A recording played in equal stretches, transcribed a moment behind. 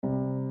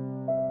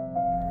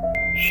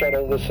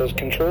Shuttle, this is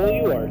Control.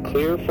 You are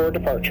clear for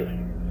departure.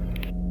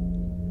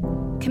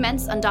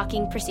 Commence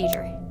undocking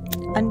procedure.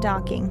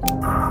 Undocking.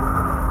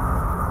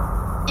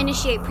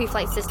 Initiate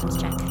pre-flight systems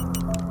check.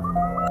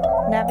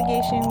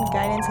 Navigation,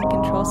 guidance, and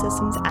control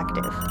systems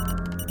active.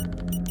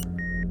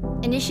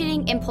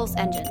 Initiating impulse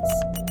engines.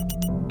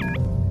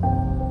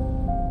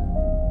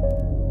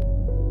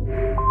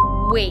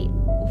 Wait,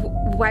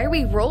 why are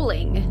we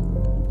rolling?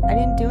 I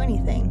didn't do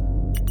anything.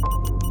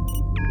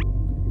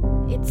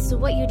 It's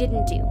what you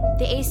didn't do.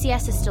 The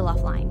ACS is still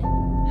offline.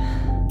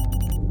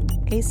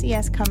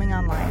 ACS coming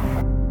online.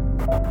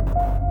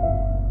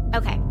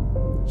 Okay,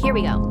 here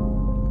we go.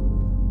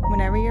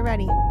 Whenever you're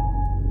ready.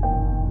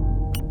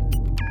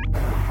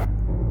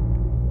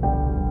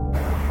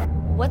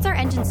 What's our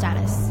engine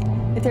status?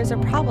 If there's a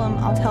problem,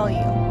 I'll tell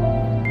you.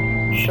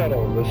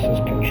 Shuttle, this is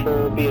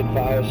Control. Be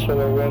advised,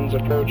 solar winds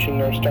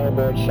approaching our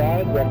starboard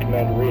side.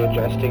 Recommend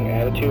readjusting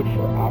attitude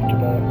for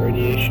optimal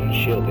radiation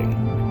shielding.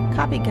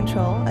 Copy,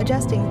 Control.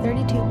 Adjusting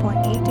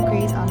 32.8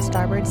 degrees on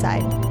starboard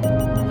side.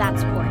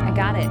 That's port. I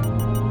got it.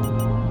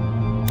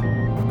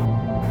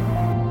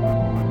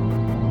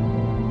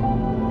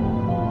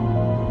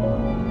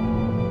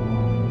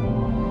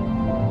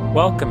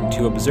 Welcome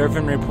to Observe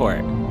and Report,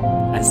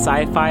 a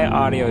sci-fi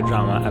audio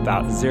drama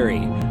about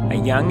Zuri, a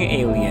young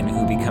alien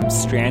who becomes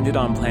stranded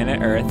on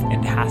planet Earth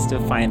and has to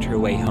find her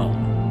way home.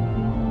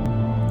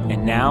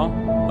 And now,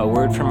 a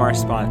word from our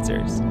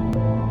sponsors.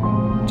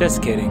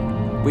 Just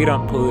kidding, we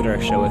don't pollute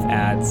our show with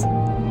ads.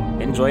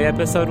 Enjoy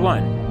episode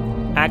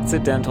 1,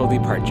 Accidental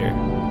Departure.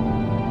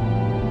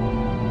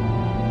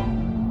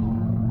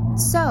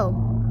 So,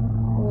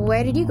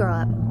 where did you grow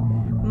up?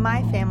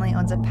 My family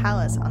owns a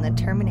palace on the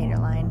Terminator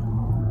line.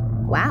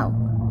 Wow,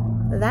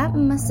 that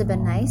must have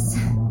been nice.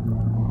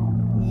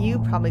 You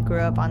probably grew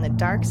up on the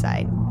dark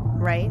side,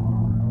 right?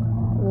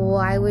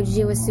 Why would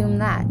you assume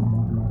that?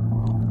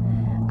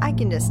 I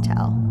can just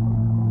tell.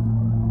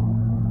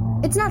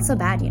 It's not so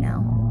bad, you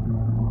know.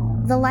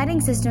 The lighting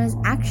system is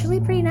actually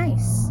pretty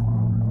nice.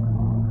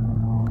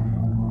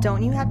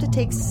 Don't you have to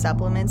take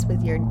supplements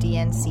with your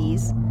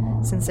DNCs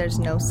since there's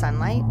no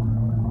sunlight?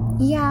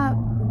 Yeah,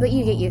 but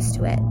you get used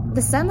to it.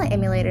 The sunlight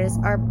emulators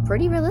are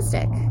pretty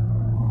realistic.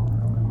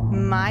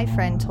 My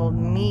friend told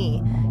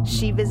me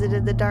she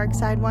visited the dark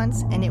side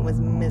once and it was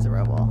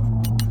miserable.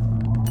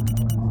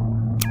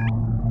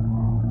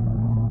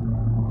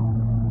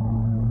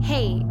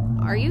 Hey,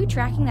 are you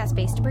tracking that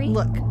space debris?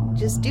 Look,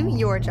 just do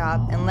your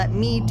job and let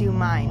me do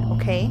mine,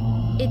 okay?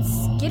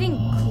 It's getting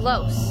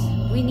close.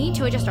 We need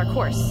to adjust our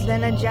course.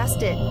 Then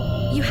adjust it.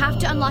 You have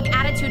to unlock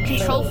attitude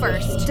control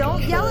first.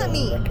 Don't yell at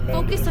me.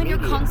 Focus on your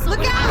console.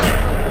 Look out!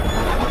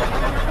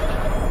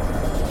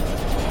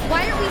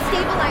 Why aren't we I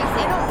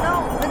stabilizing? don't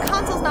know. The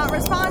console's not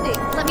responding.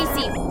 Let me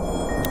see.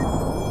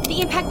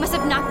 The impact must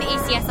have knocked the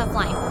ACS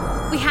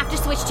offline. We have to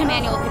switch to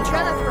manual I'm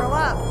control. trying to throw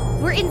up.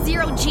 We're in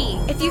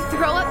 0G. If you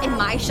throw up in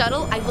my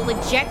shuttle, I will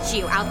eject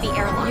you out the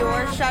airlock.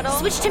 Your shuttle?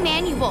 Switch to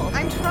manual.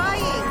 I'm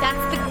trying.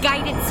 That's the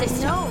guidance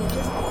system. No,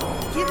 just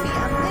give me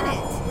a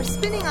minute. We're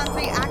spinning on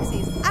 3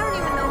 axes. I don't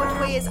even know which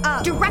way is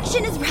up.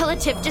 Direction is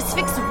relative. Just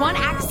fix one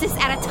axis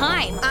at a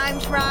time. I'm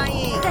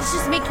trying. That's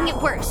just making it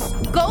worse.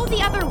 Go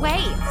the other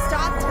way.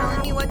 Stop telling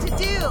me what to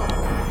do.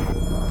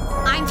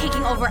 I'm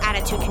taking over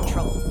attitude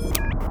control.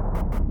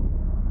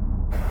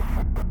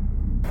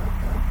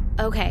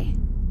 Okay.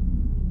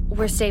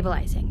 We're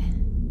stabilizing.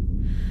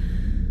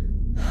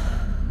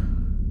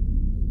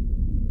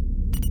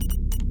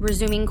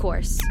 Resuming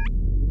course.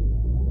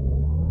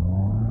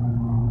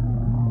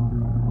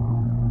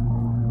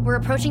 We're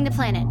approaching the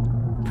planet.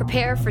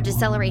 Prepare for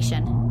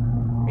deceleration.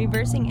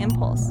 Reversing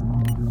impulse.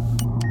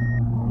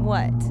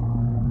 What?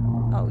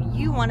 Oh,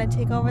 you want to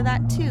take over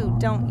that too,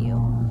 don't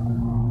you?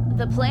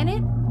 The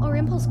planet or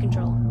impulse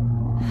control?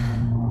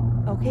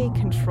 Okay,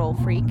 control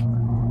freak.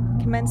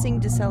 Commencing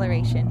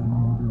deceleration.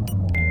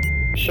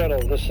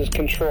 Shuttle, this is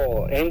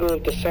Control. Angle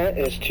of descent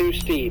is too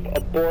steep.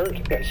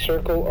 Abort and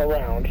circle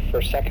around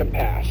for second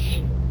pass.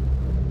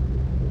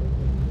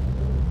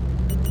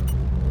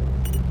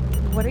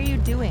 What are you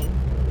doing?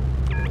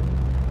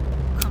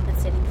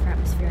 Compensating for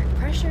atmospheric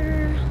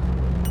pressure.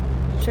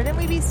 Shouldn't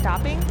we be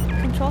stopping?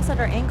 Control said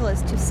our angle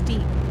is too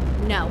steep.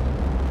 No.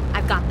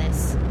 I've got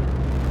this.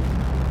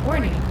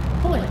 Warning,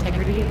 hull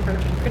integrity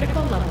approaching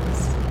critical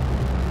levels.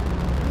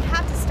 We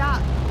have to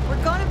stop.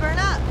 We're going to burn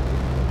up.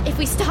 If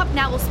we stop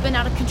now, we'll spin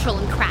out of control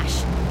and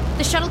crash.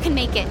 The shuttle can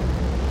make it.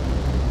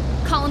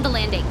 Call in the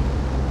landing.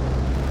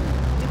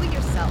 Do it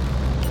yourself.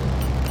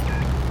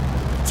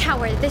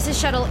 Tower, this is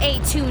shuttle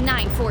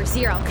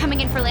A2940. Coming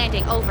in for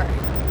landing. Over.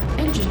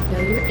 Engine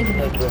failure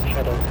imminent. Negative,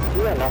 Shuttle.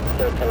 You are not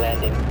clear to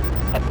landing.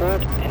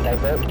 Abort and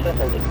divert to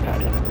holding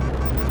pattern.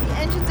 The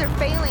engines are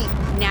failing.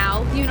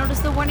 Now, you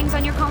notice the warnings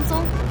on your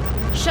console?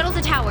 Shuttle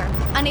to tower.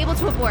 Unable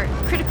to abort.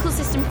 Critical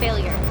system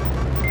failure.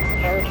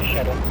 Tower to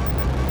Shuttle.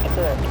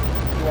 Abort.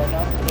 You are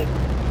not clear.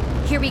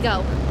 Here we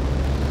go.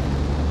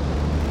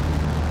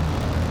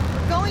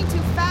 We're going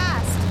too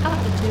fast.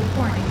 Altitude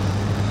warning.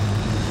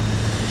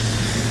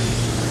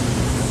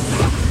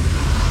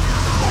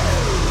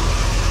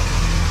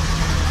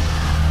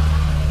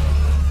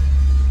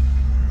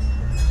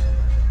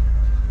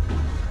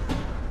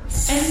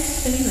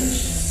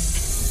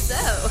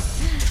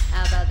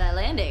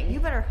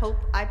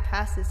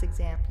 pass this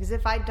exam. Because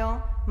if I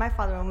don't, my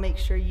father will make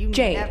sure you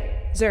Jade, never...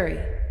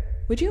 Zuri,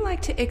 would you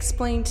like to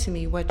explain to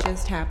me what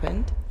just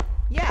happened?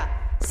 Yeah,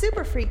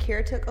 Super Freak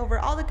here took over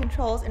all the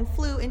controls and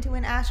flew into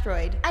an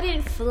asteroid. I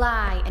didn't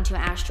fly into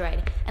an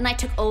asteroid, and I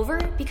took over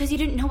because you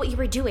didn't know what you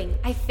were doing.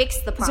 I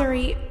fixed the problem.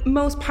 Zuri,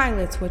 most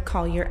pilots would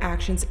call your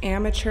actions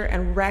amateur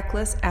and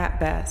reckless at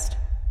best.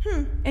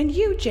 And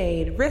you,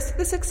 Jade, risk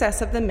the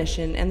success of the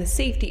mission and the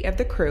safety of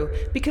the crew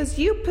because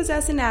you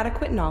possess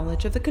inadequate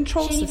knowledge of the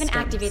control Didn't systems.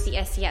 even activate the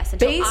SCS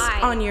until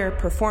Based on your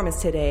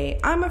performance today,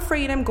 I'm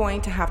afraid I'm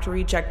going to have to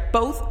reject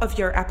both of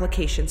your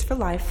applications for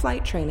live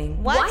flight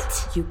training.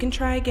 What? You can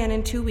try again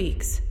in 2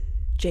 weeks.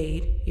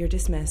 Jade, you're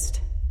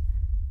dismissed.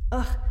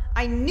 Ugh,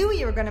 I knew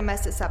you were going to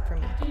mess this up for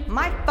me.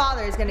 My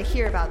father is going to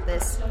hear about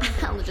this.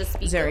 I'll just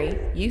be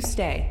Zuri, you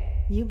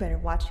stay. You better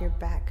watch your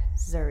back,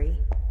 Zuri.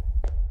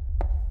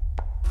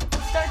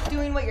 Start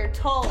doing what you're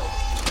told.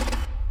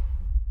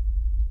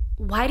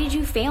 Why did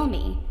you fail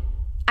me?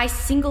 I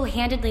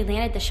single-handedly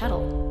landed the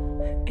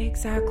shuttle.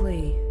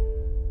 Exactly.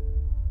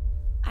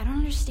 I don't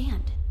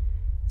understand.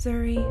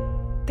 Zuri,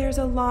 there's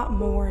a lot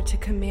more to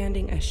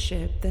commanding a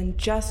ship than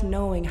just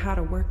knowing how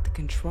to work the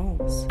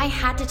controls. I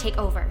had to take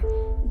over.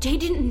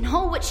 Jade didn't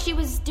know what she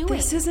was doing.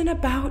 This isn't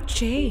about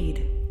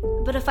Jade.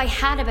 But if I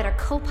had a better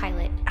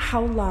co-pilot...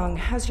 How long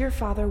has your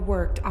father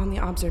worked on the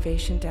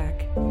observation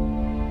deck?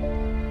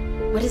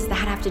 What does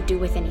that have to do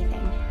with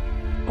anything?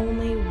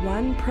 Only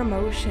one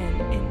promotion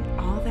in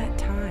all that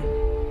time.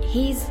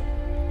 He's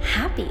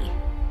happy.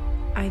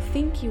 I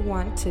think you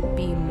want to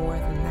be more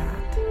than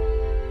that.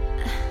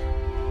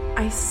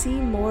 I see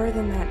more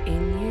than that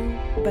in you,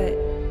 but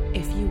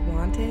if you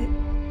want it,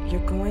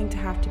 you're going to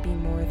have to be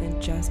more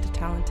than just a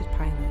talented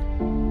pilot.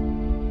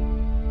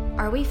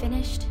 Are we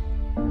finished?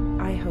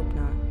 I hope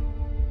not.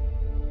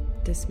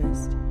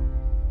 Dismissed.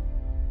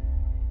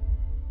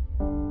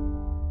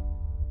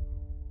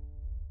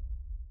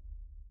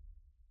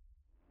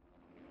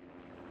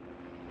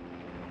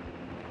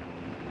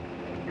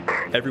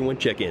 Everyone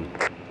check in.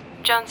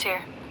 Jones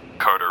here.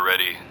 Carter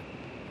ready.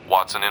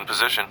 Watson in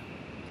position.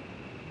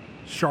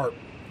 Sharp,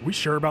 we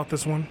sure about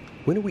this one?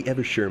 When are we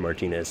ever sure,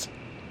 Martinez?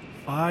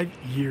 5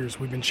 years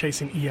we've been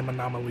chasing EM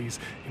anomalies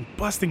and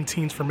busting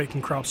teams for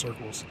making crop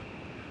circles.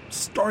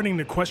 Starting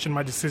to question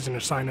my decision to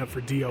sign up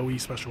for DOE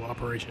Special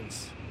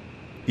Operations.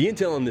 The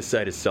intel on this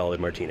side is solid,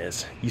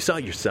 Martinez. You saw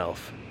it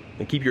yourself.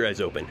 And keep your eyes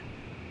open.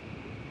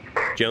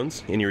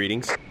 Jones, any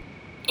readings?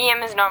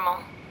 EM is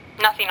normal.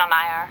 Nothing on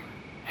IR.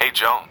 Hey,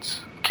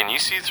 Jones, can you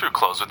see through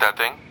clothes with that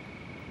thing?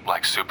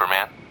 Like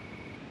Superman?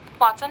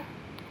 Watson,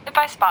 if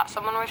I spot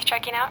someone worth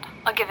checking out,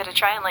 I'll give it a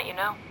try and let you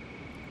know.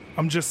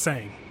 I'm just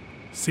saying.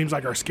 Seems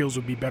like our skills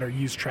would be better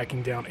used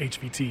tracking down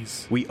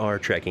HVTs. We are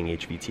tracking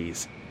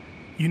HVTs.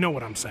 You know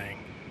what I'm saying.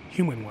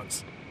 Human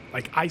ones.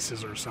 Like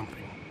ISIS or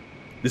something.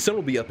 The sun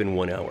will be up in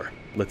 1 hour.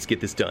 Let's get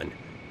this done.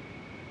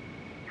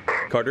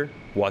 Carter,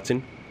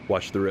 Watson,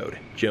 watch the road.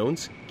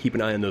 Jones, keep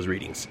an eye on those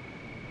readings.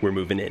 We're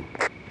moving in.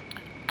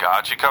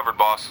 Got you covered,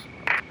 boss.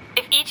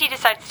 If ET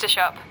decides to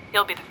show up,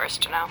 you'll be the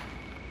first to know.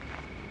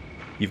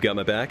 You've got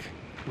my back?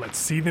 Let's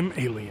see them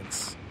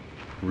aliens.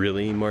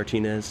 Really,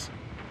 Martinez?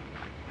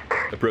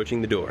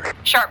 Approaching the door.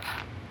 Sharp,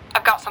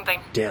 I've got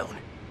something. Down.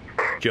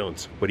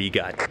 Jones, what do you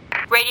got?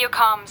 Radio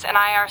comms and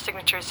IR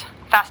signatures.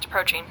 Fast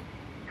approaching.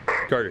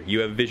 Carter, you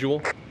have a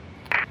visual?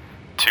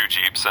 2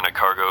 jeeps and a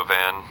cargo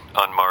van,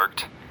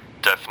 unmarked.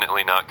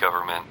 Definitely not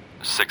government.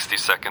 60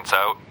 seconds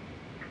out.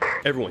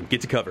 Everyone,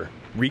 get to cover.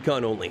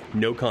 Recon only,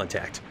 no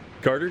contact.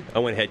 Carter, I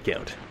want head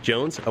count.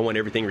 Jones, I want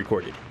everything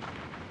recorded.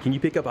 Can you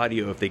pick up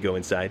audio if they go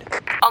inside?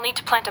 I'll need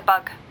to plant a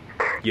bug.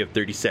 You have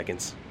 30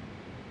 seconds.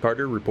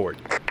 Carter, report.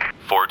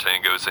 4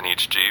 tangos in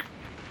each jeep.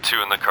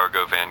 2 in the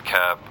cargo van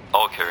cab,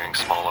 all carrying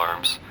small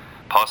arms.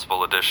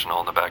 Possible additional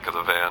in the back of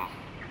the van.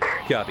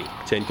 Copy.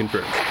 10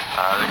 confirmed.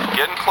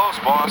 Getting close,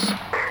 boss.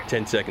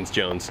 10 seconds,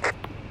 Jones.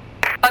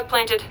 Bug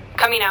planted.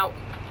 Coming out.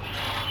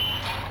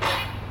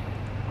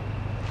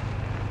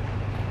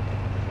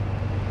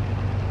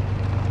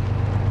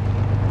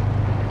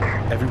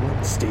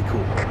 Everyone, stay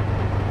cool.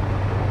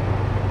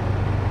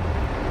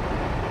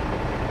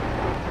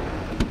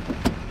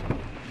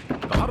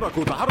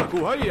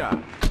 تحركوا هيا.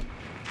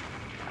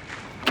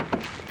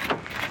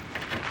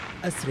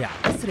 أسرع.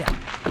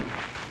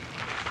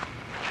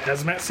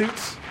 Hazmat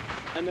suits?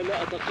 أنا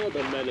لا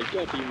أتقاضى المال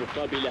الكافي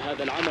مقابل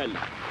هذا العمل.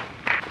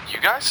 You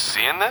guys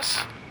seeing this?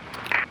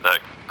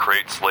 That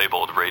crate's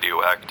labeled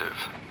radioactive.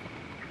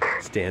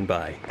 Stand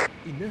by.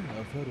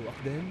 إنها آثار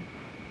أقدام.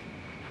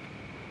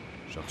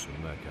 شخص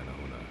ما كان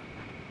هنا.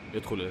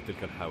 ادخل إلى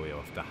تلك الحاوية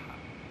وافتحها.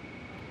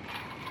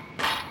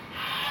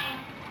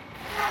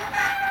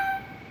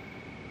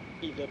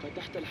 إذا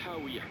فتحت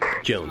الحاوية.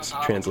 Jones,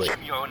 translate.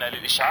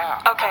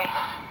 Okay.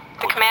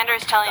 The commander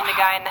is telling the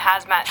guy in the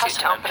hazmat suit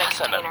to open a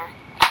container.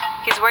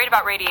 He's worried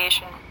about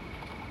radiation.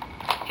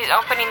 He's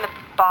opening the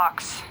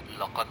box.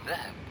 لقد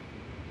ذهب.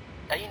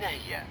 أين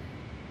هي؟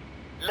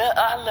 لا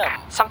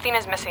أعلم. Something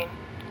is missing.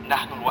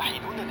 نحن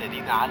الوحيدون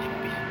الذين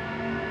علموا بها.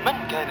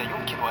 من كان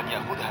يمكن أن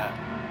يأخذها؟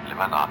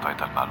 لمن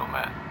أعطيت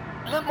المعلومات؟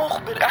 لم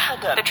أخبر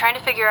أحدا. They're trying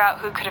to figure out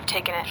who could have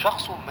taken it.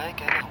 شخص ما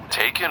كان هنا.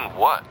 Taken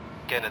what?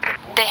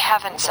 They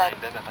haven't said.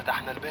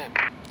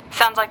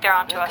 Sounds like they're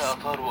onto us.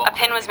 A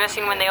pin was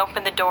missing when they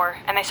opened the door,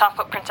 and they saw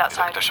footprints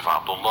outside.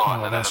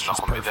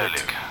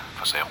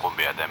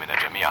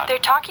 They're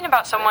talking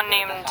about someone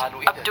named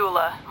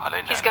Abdullah.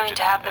 He's going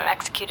to have them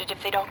executed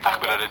if they don't find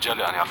it.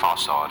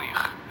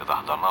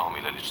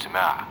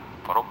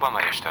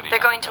 They're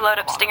going to load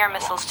up Stinger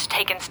missiles to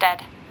take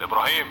instead.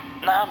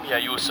 نعم يا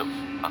يوسف.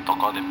 The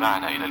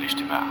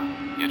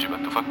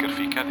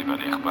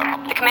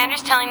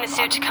commander's telling the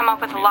suit to come up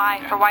with a lie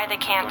for why they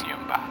can't.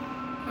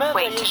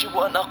 Wait.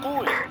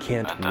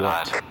 Can't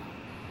what?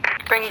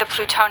 Bring the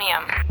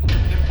plutonium.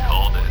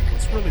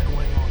 What's really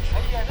going on?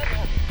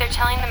 They're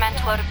telling the men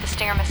to load up the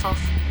Stinger missiles.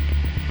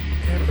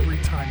 Every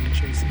time you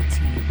chase ET,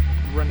 you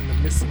run into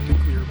missing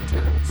nuclear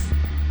materials.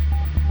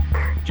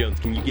 Jones,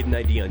 can you get an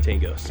ID on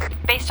Tangos?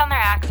 Based on their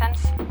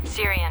accents,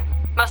 Syrian.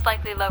 Most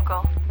likely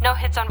local. No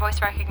hits on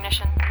voice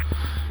recognition.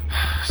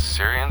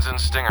 Syrians and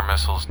Stinger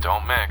missiles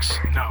don't mix.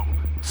 No,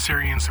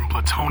 Syrians and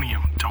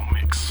plutonium don't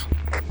mix.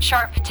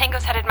 Sharp,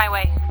 Tango's headed my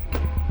way.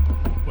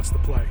 What's the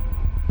play?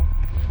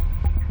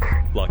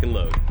 Lock and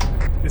load.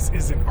 This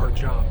isn't our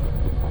job.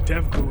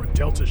 DevGru or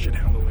Delta should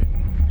handle it.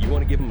 You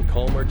want to give him a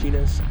call,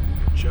 Martinez?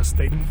 Just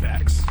stating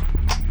facts.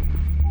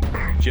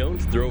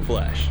 Jones, throw a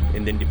flash,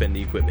 and then defend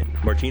the equipment.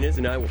 Martinez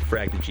and I will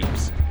frag the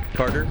jeeps.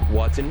 Carter,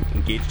 Watson,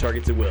 engage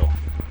targets at will.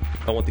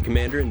 I want the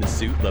commander in the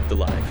suit left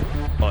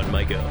alive. On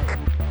my go.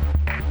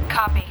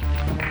 Copy.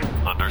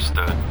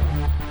 Understood.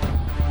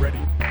 Ready.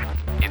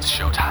 It's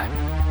showtime.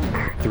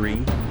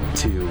 3,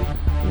 2,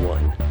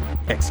 1.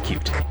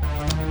 Execute.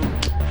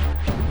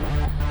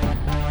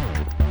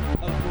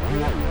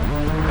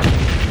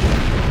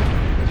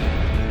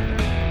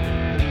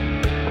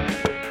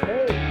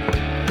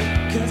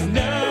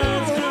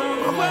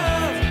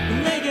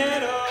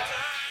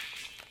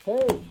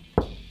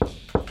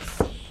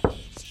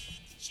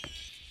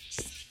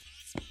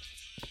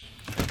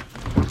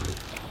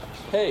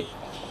 Hey.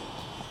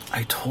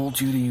 I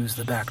told you to use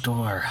the back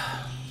door.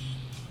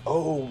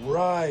 Oh,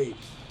 right.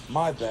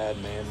 My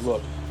bad, man.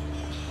 Look,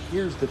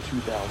 here's the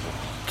 2000.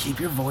 Keep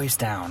your voice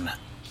down.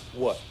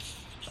 What?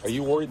 Are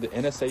you worried the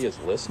NSA is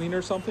listening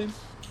or something?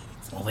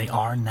 Well, they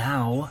are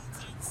now.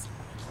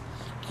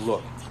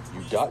 Look,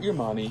 you got your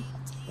money.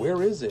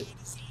 Where is it?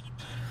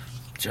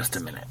 Just a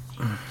minute.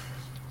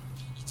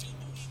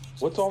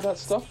 What's all that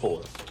stuff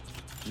for?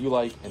 You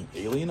like an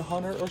alien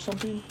hunter or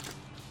something?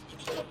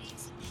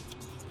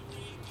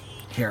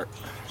 Here.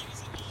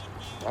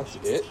 That's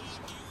it?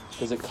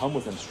 Does it come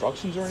with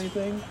instructions or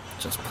anything?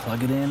 Just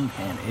plug it in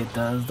and it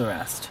does the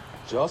rest.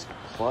 Just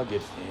plug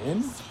it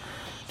in?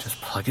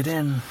 Just plug it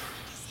in.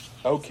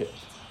 Okay.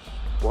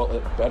 Well,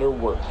 it better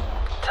work.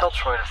 Tell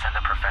Troy to send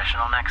a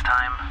professional next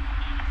time.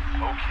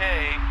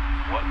 Okay,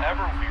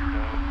 whatever,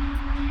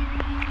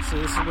 weirdo.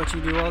 So this is what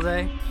you do all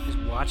day? Just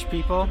watch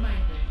people?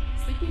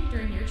 Sleeping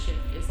during your shift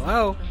is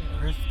Hello,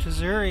 Earth to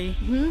Zuri.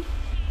 Hmm?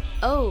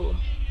 Oh,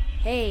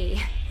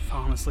 hey.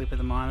 Falling asleep at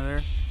the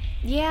monitor?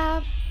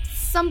 Yeah,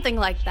 something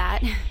like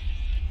that.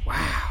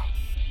 Wow.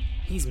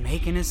 He's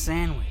making a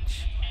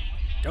sandwich.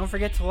 Don't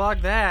forget to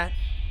log that.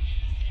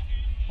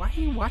 Why are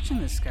you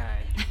watching this guy?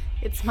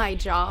 It's my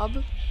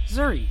job.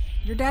 Zuri,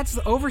 your dad's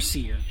the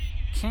overseer.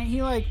 Can't he,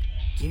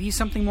 give you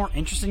something more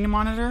interesting to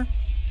monitor?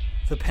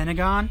 The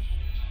Pentagon?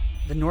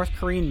 The North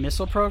Korean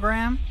missile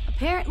program?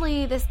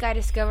 Apparently, this guy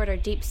discovered our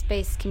deep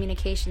space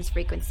communications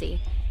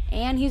frequency,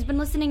 and he's been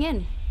listening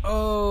in.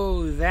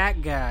 Oh,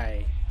 that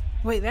guy.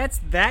 Wait, that's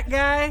that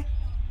guy?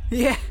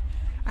 Yeah,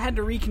 I had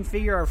to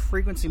reconfigure our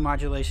frequency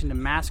modulation to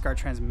mask our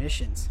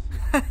transmissions.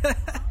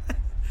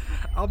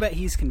 I'll bet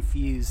he's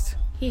confused.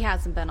 He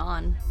hasn't been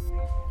on.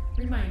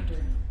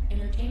 Reminder,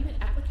 entertainment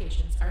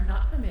applications are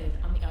not permitted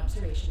on the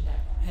observation deck.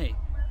 Hey,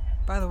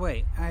 by the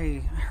way,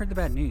 I heard the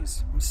bad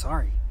news. I'm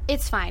sorry.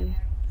 It's fine.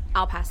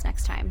 I'll pass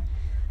next time.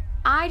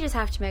 I just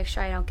have to make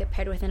sure I don't get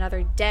paired with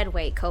another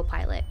deadweight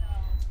co-pilot.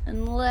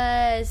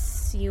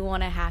 Unless you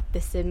want to hack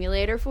the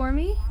simulator for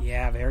me?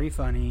 Yeah, very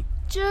funny.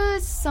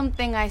 Just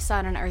something I saw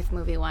in an Earth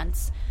movie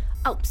once.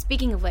 Oh,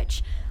 speaking of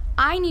which,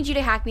 I need you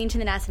to hack me into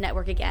the NASA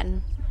network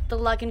again. The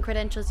login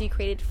credentials you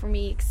created for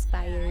me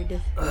expired.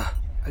 Ugh,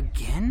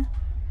 again?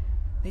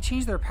 They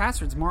change their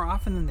passwords more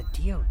often than the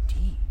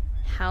DoD.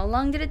 How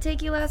long did it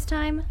take you last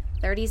time?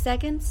 30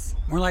 seconds?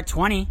 More like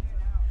 20.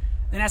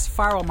 The NASA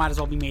firewall might as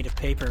well be made of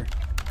paper.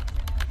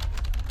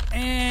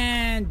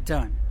 And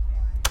done.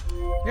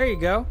 There you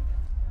go.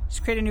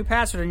 Just create a new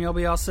password and you'll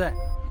be all set.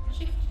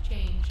 Shift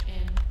change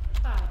in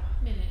 5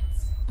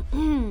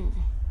 minutes.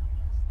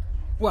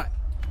 What?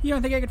 You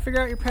don't think I could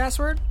figure out your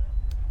password?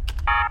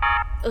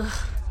 Ugh.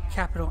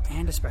 Capital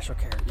and a special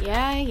character.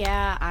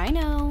 Yeah, I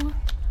know.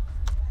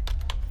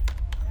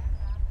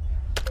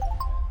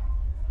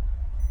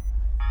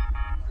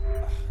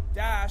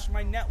 Dash,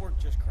 my network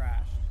just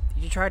crashed.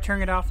 Did you try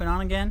turning it off and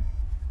on again?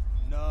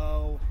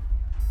 No.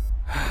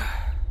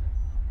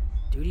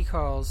 Duty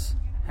calls.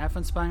 Have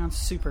fun spying on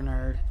Super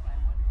Nerd.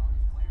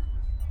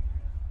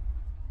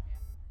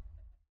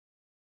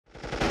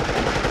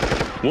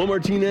 Well,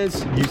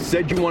 Martinez, you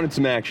said you wanted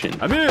some action.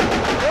 أمير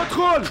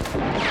ادخل.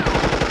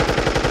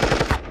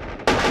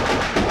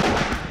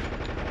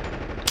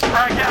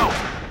 Frag out.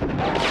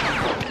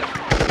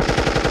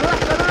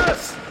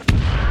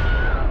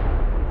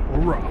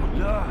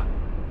 Hoorah.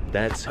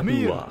 That's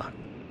أمير. hooah.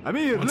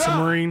 أمير Once a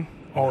Marine,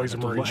 always a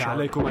Marine. Sharp.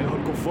 عليكم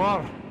أيها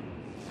الكفار.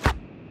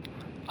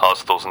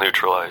 Hostiles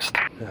neutralized.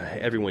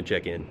 Everyone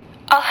check in.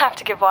 I'll have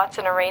to give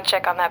Watson a rain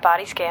check on that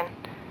body scan.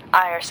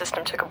 IR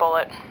system took a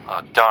bullet.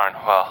 Oh, darn.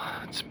 Well,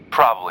 it's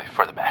probably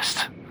for the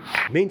best.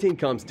 Maintain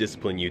comms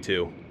discipline, you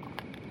two.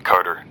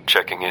 Carter,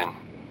 checking in.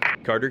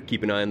 Carter,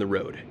 keep an eye on the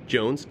road.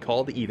 Jones,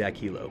 call the evac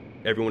helo.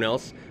 Everyone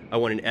else, I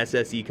want an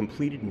SSE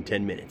completed in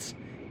 10 minutes.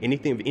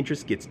 Anything of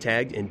interest gets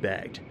tagged and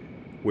bagged.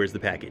 Where's the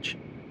package?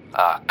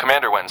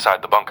 Commander went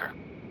inside the bunker.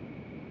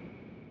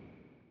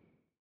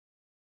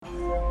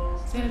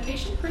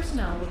 Sanitation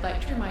personnel would like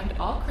to remind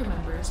all crew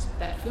members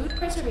that food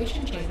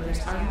preservation chambers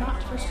are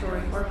not for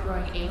storing or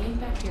growing alien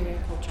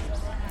bacteria cultures.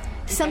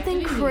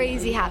 Something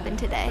crazy happened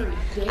today.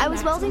 I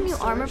was welding new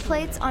armor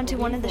plates onto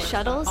one of the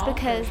shuttles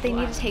because they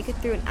need to take it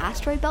through an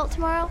asteroid belt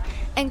tomorrow.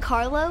 And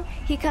Carlo,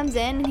 he comes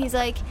in and he's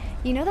like,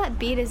 you know that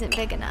bead isn't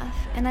big enough.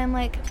 And I'm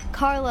like,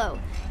 Carlo,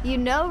 you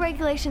know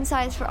regulation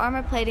size for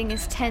armor plating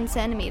is 10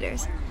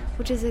 centimeters,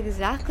 which is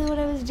exactly what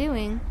I was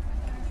doing.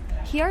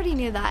 He already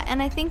knew that,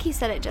 and I think he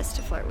said it just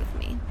to flirt with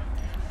me.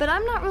 But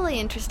I'm not really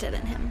interested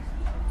in him.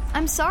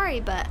 I'm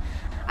sorry, but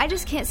I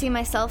just can't see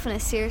myself in a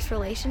serious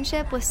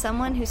relationship with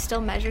someone who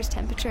still measures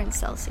temperature in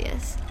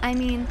Celsius. I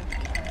mean,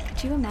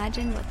 could you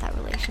imagine what that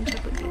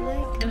relationship would be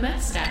like? The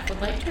mess staff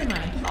would like to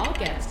remind all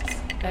guests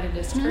that it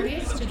is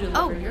courteous to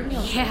deliver your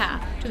meal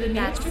to the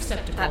nearest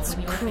receptacle. That's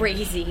when you are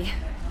crazy.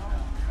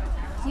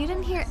 You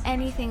didn't hear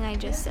anything I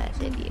just said,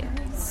 did you?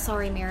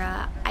 Sorry,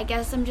 Mira. I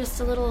guess I'm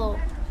just a little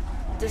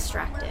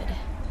distracted.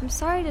 I'm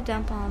sorry to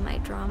dump all my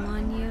drama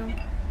on you.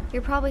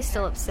 You're probably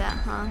still upset,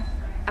 huh?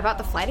 About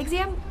the flight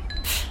exam?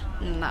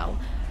 No.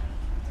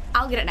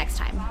 I'll get it next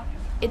time.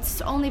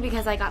 It's only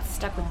because I got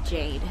stuck with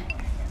Jade.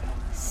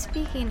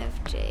 Speaking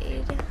of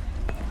Jade...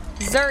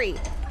 Zuri,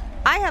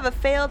 I have a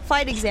failed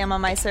flight exam on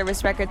my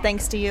service record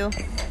thanks to you.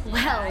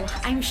 Well,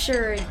 I'm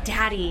sure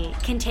Daddy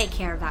can take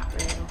care of that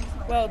for you.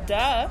 Well,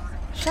 duh.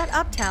 Shut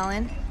up,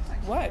 Talon.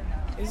 What?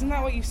 Isn't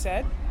that what you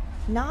said?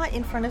 Not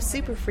in front of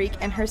Super Freak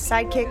and her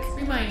sidekick.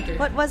 Reminder,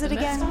 what was it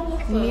again?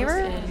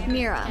 Mira?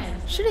 Mira.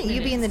 Shouldn't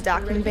you be in the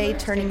docking bay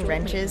turning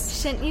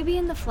wrenches? Shouldn't you be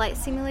in the flight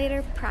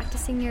simulator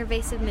practicing your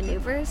evasive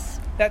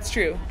maneuvers? That's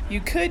true. You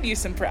could use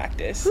some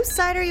practice. Whose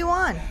side are you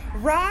on?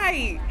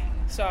 Right.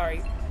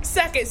 Sorry.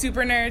 Suck it,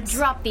 super nerds.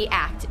 Drop the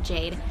act,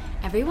 Jade.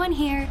 Everyone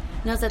here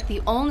knows that the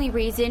only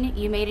reason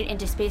you made it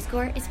into Space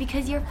Corps is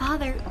because your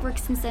father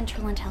works in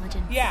Central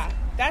Intelligence. Yeah,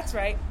 that's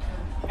right.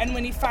 And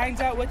when he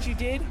finds out what you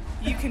did,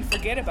 you can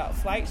forget about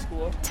flight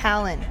school.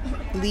 Talon,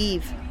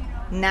 leave.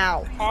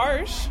 Now.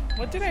 Harsh?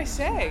 What did I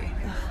say?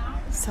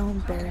 So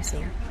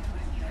embarrassing.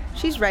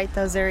 She's right,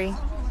 though, Zuri.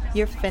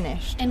 You're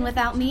finished. And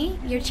without me,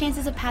 your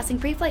chances of passing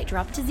pre-flight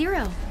drop to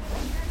 0.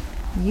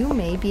 You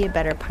may be a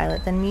better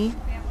pilot than me,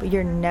 but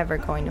you're never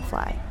going to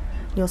fly.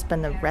 You'll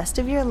spend the rest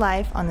of your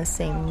life on the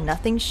same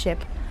nothing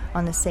ship,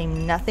 on the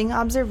same nothing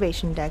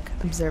observation deck,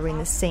 observing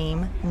the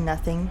same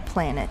nothing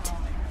planet.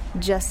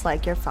 Just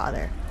like your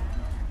father.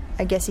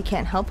 I guess you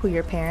can't help who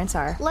your parents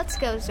are. Let's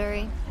go,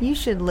 Zuri. You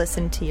should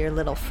listen to your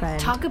little friend.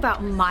 Talk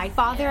about my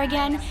father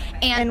again,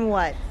 And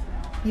what?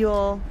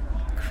 You'll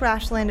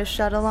crash land a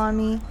shuttle on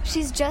me?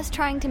 She's just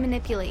trying to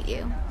manipulate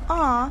you.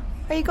 Aw,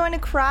 are you going to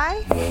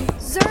cry?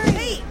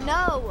 Zuri!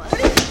 No!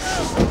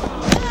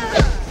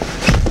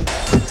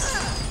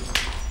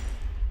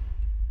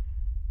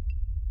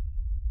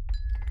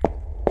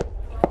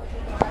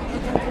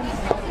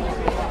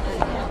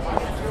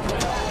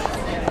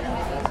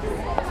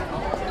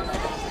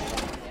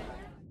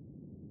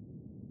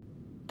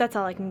 That's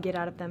all I can get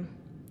out of them.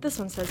 This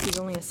one says he's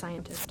only a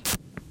scientist.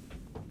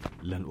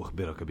 لن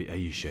أخبرك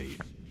بأي شيء.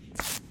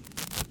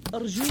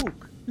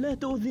 أرجوك لا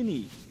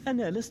تؤذني.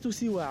 أنا لست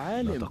سوى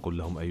عالم. لا تقل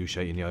لهم أي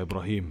شيء يا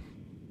إبراهيم.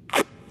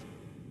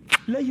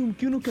 لا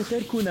يمكنك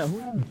تركنا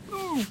هنا.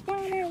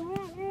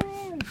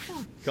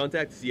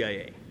 Contact the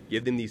CIA.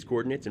 Give them these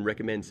coordinates and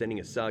recommend sending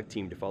a SOG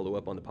team to follow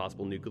up on the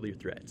possible nuclear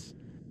threats.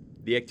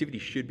 The activity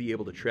should be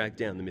able to track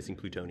down the missing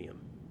plutonium.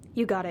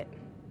 You got it.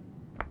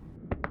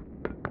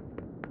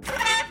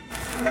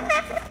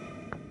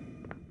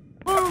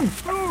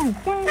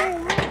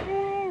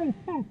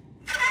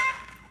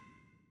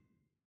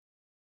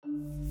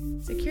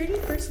 Security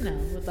personnel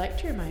would like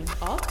to remind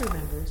all crew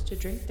members to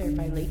drink their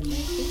Vilakian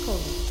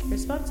E.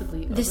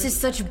 responsibly. This is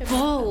such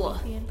bull.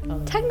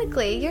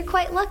 Technically, you're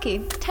quite lucky.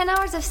 10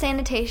 hours of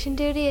sanitation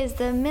duty is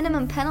the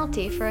minimum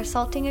penalty for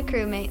assaulting a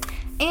crewmate.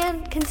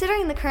 And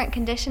considering the current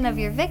condition of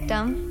your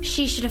victim...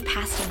 She should have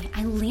passed me.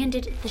 I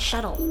landed the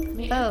shuttle.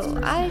 Oh,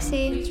 I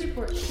see.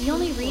 The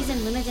only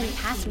reason Luna didn't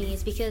pass me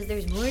is because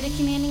there's more to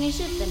commanding a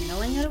ship than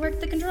knowing how to work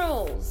the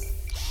controls.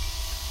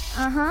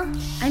 Uh-huh.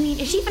 I mean,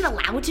 is she even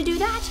allowed to do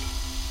that?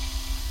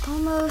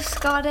 Almost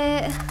got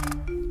it.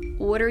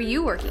 What are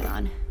you working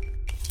on?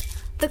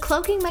 The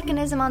cloaking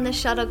mechanism on this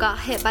shuttle got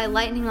hit by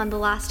lightning on the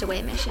last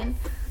away mission.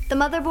 The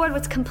motherboard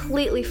was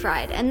completely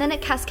fried, and then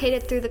it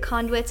cascaded through the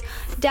conduits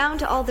down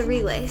to all the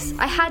relays.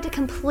 I had to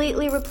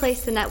completely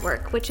replace the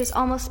network, which is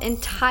almost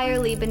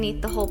entirely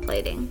beneath the hull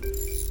plating.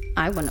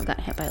 I wouldn't have got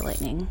hit by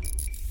lightning.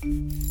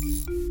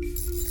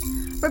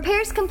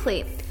 Repairs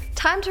complete.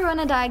 Time to run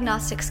a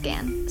diagnostic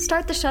scan.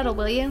 Start the shuttle,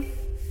 will you?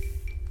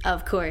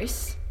 Of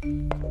course.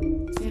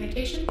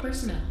 Sanitation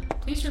personnel,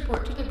 please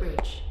report to the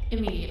bridge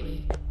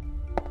immediately.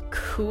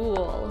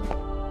 Cool.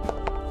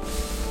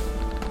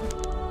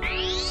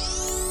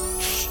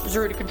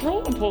 Zero to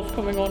control, impulse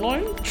coming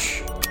online.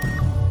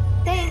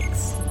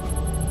 Thanks.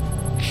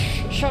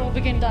 Shuttle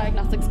begin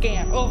diagnostic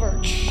scan. Over.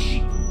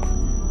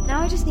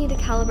 Now I just need to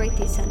calibrate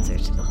these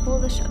sensors to the whole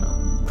of the shuttle.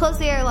 Close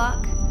the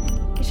airlock.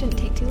 It shouldn't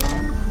take too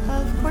long.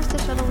 Of course, the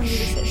shuttle will need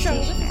to sit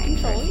stationary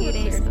for a few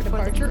days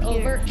before the computer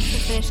will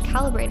finish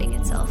calibrating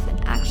itself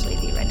and actually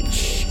be ready for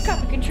use.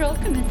 Copy control,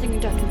 commencing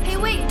induction. Hey,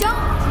 wait,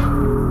 don't!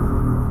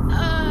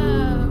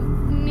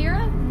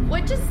 Mira,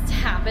 what just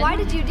happened? Why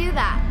did you do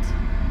that?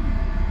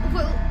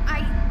 Well,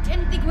 I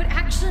didn't think it would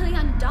actually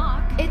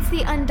undock. It's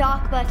the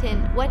undock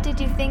button. What did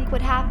you think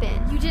would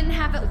happen? You didn't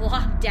have it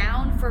locked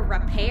down for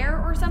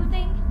repair or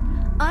something?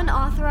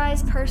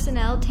 Unauthorized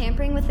personnel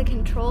tampering with the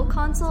control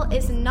console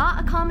is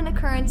not a common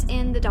occurrence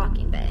in the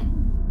docking bay.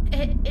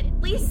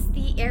 At least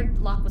the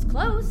airlock was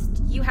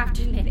closed. You have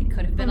to admit it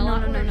could have been a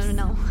lot worse.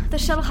 No. The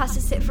shuttle has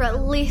to sit for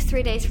at least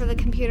 3 days for the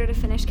computer to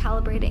finish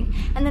calibrating,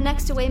 and the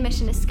next away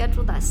mission is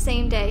scheduled that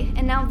same day.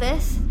 And now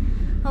this?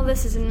 Oh,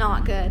 this is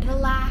not good.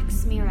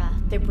 Relax, Mira.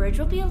 The bridge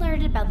will be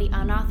alerted about the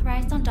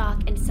unauthorized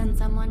undock and send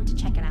someone to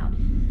check it out.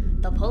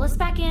 They'll pull us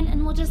back in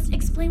and we'll just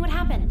explain what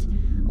happened.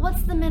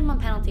 What's the minimum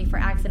penalty for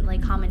accidentally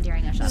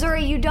commandeering a shuttle?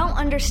 Zuri, you don't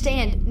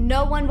understand.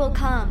 No one will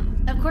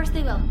come. Of course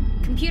they will.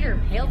 Computer,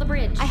 hail the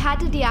bridge. I had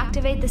to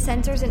deactivate the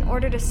sensors in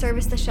order to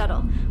service the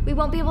shuttle. We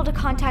won't be able to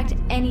contact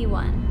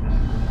anyone.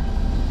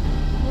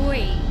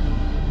 Wait.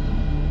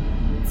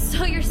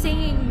 So you're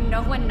saying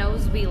no one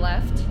knows we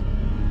left?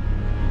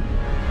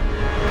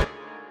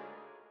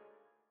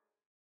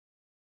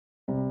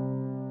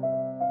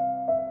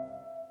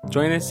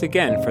 Join us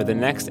again for the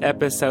next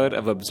episode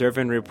of Observe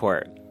and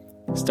Report,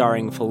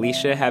 starring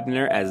Felicia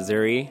Hebner as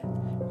Zuri,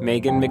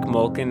 Megan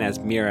McMulkin as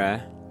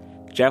Mira,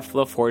 Jeff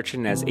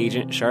LaFortune as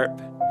Agent Sharp,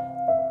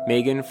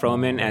 Megan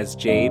Froman as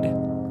Jade,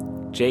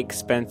 Jake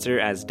Spencer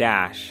as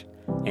Dash,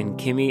 and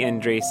Kimmy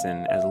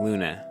Andresen as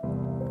Luna.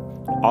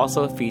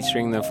 Also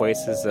featuring the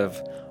voices of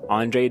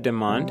Andre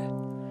Demond,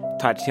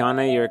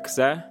 Tatiana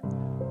Yerkza,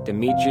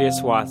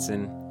 Demetrius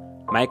Watson,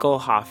 Michael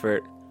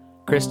Hoffert,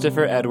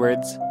 Christopher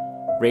Edwards,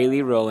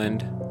 Rayleigh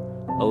Rowland,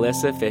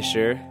 Alyssa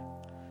Fisher,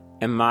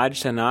 Imad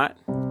Sanat,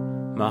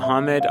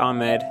 Mohammed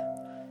Ahmed,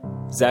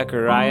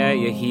 Zachariah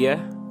Yahia,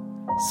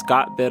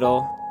 Scott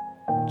Biddle,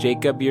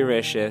 Jacob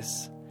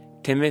Euritius,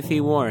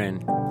 Timothy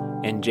Warren,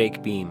 and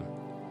Jake Beam.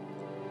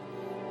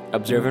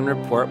 Observe and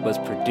Report was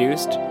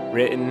produced,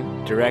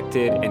 written,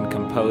 directed, and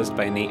composed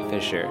by Nate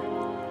Fisher.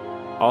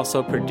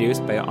 Also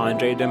produced by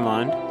Andre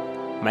Demond,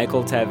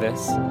 Michael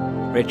Tevis,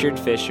 Richard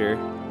Fisher,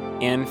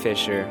 Ann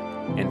Fisher,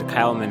 and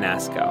Kyle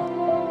Manasco.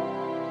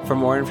 For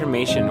more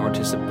information or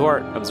to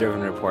support Observe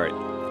and Report,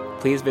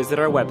 please visit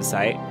our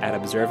website at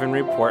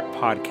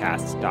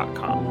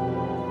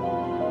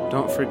observeandreportpodcast.com.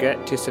 Don't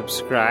forget to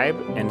subscribe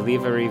and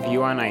leave a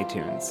review on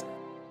iTunes.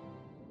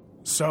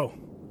 So,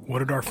 what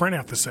did our friend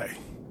have to say?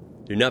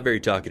 They're not very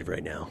talkative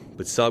right now,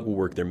 but SOG will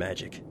work their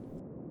magic.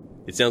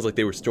 It sounds like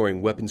they were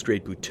storing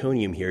weapons-grade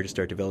plutonium here to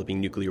start developing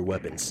nuclear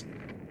weapons.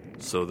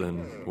 So then,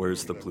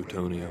 where's the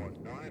plutonium?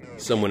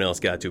 Someone else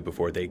got to it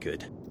before they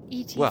could.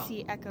 ETC Well,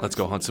 echoes. let's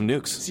go hunt some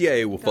nukes.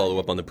 CIA will follow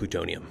up on the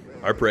plutonium.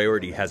 Our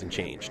priority hasn't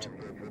changed.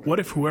 What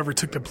if whoever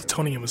took the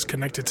plutonium is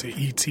connected to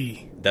ET?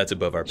 That's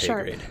above our pay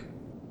Sharp. grade.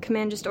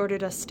 Command just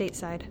ordered us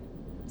stateside.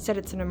 Said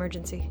it's an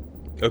emergency.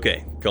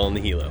 Okay, call in the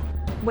helo.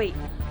 Wait.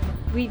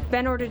 We've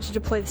been ordered to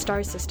deploy the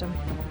STARS system.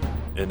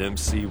 An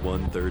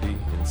MC-130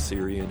 in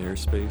Syrian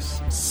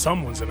airspace?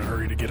 Someone's in a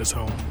hurry to get us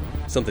home.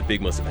 Something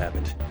big must have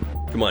happened.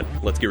 Come on,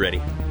 let's get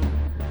ready.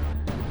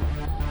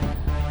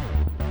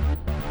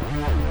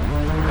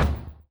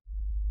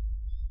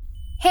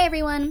 Hey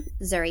everyone,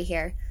 Zuri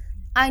here.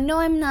 I know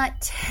I'm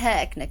not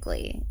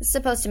technically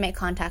supposed to make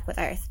contact with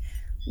Earth,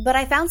 but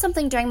I found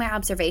something during my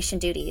observation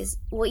duties,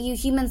 what you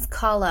humans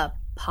call a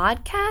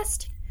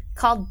podcast,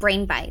 called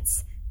Brain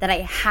Bites, that I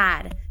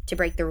had to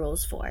break the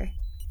rules for.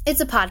 It's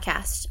a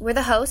podcast where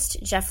the host,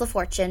 Jeff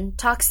LaFortune,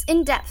 talks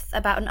in depth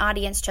about an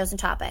audience-chosen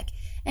topic,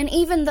 and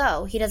even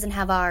though he doesn't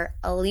have our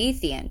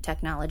Alethian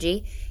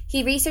technology,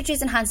 he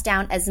researches and hunts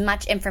down as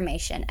much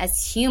information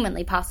as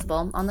humanly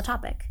possible on the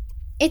topic.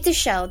 It's a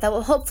show that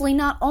will hopefully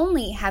not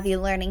only have you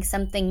learning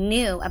something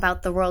new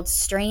about the world's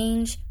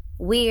strange,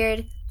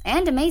 weird,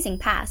 and amazing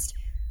past,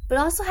 but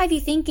also have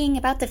you thinking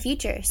about the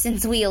future,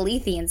 since we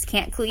Alethians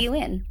can't clue you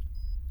in.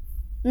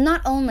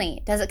 Not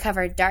only does it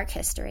cover dark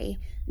history,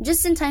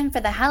 just in time for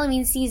the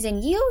Halloween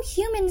season you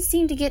humans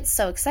seem to get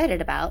so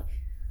excited about,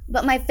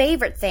 but my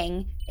favorite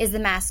thing is the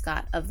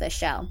mascot of the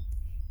show.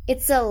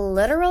 It's a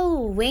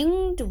literal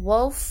winged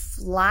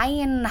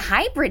wolf-lion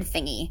hybrid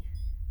thingy.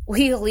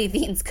 We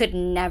Levians could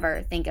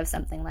never think of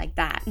something like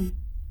that.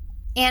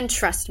 And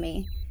trust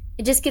me,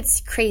 it just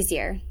gets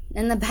crazier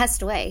in the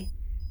best way.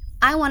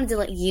 I wanted to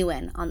let you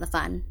in on the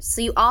fun,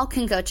 so you all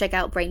can go check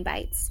out Brain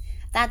Bites.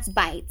 That's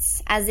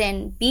Bites, as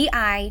in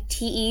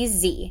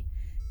B-I-T-E-Z.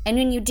 And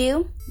when you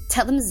do,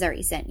 tell them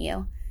Zuri sent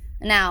you.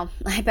 Now,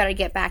 I better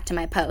get back to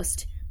my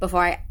post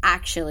before I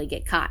actually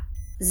get caught.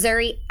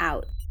 Zuri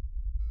out.